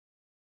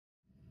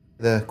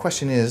The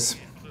question is,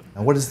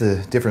 what is the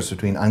difference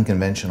between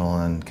unconventional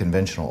and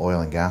conventional oil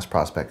and gas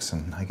prospects?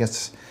 And I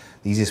guess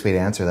the easiest way to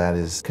answer that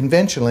is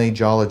conventionally,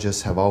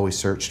 geologists have always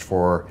searched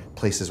for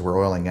places where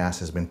oil and gas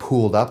has been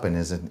pooled up and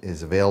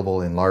is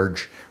available in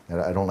large,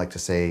 I don't like to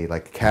say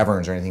like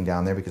caverns or anything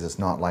down there because it's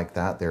not like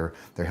that. They're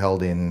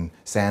held in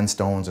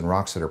sandstones and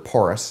rocks that are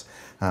porous,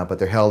 but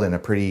they're held in a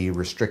pretty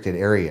restricted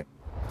area.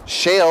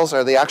 Shales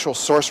are the actual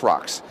source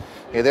rocks.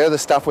 Okay, they're the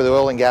stuff where the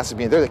oil and gas is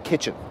being, they're the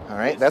kitchen, all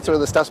right? That's where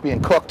the stuff's being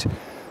cooked.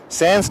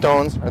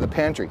 Sandstones are the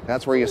pantry.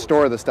 That's where you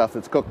store the stuff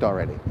that's cooked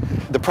already.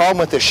 The problem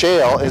with the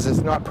shale is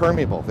it's not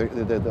permeable.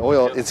 The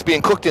oil, it's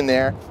being cooked in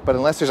there, but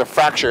unless there's a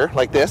fracture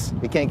like this,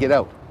 it can't get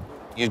out.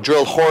 You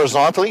drill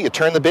horizontally, you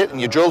turn the bit and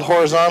you drill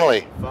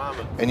horizontally.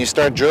 And you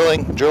start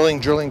drilling.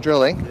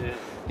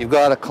 You've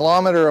got a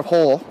kilometer of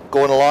hole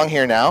going along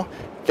here now.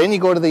 Then you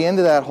go to the end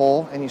of that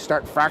hole and you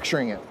start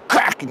fracturing it.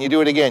 Crack, and you do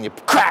it again. You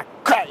crack,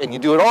 crack, and you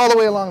do it all the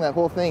way along that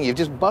whole thing. You've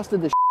just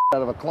busted the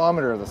out of a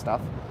kilometer of the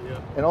stuff.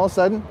 And all of a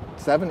sudden,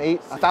 7,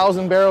 8,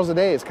 1,000 barrels a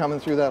day is coming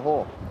through that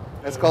hole.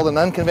 It's called an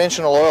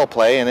unconventional oil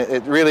play, and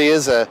it really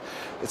is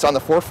it's on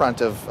the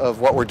forefront of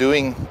what we're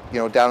doing,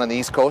 down on the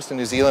east coast of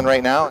New Zealand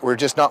right now. We're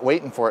just not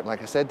waiting for it,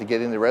 like I said, to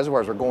get into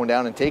reservoirs. We're going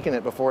down and taking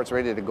it before it's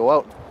ready to go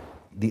out.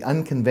 The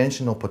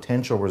unconventional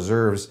potential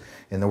reserves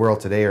in the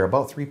world today are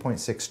about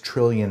 3.6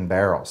 trillion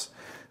barrels.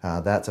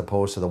 That's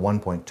opposed to the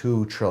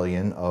 1.2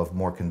 trillion of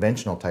more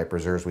conventional type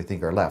reserves we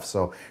think are left.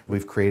 So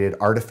we've created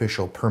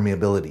artificial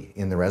permeability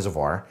in the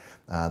reservoir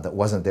that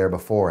wasn't there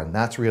before, and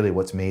that's really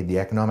what's made the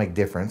economic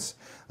difference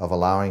of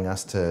allowing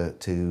us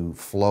to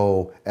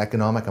flow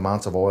economic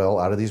amounts of oil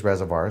out of these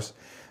reservoirs.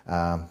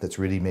 That's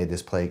really made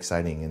this play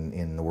exciting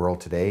in the world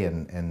today,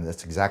 and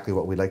that's exactly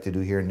what we'd like to do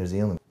here in New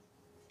Zealand.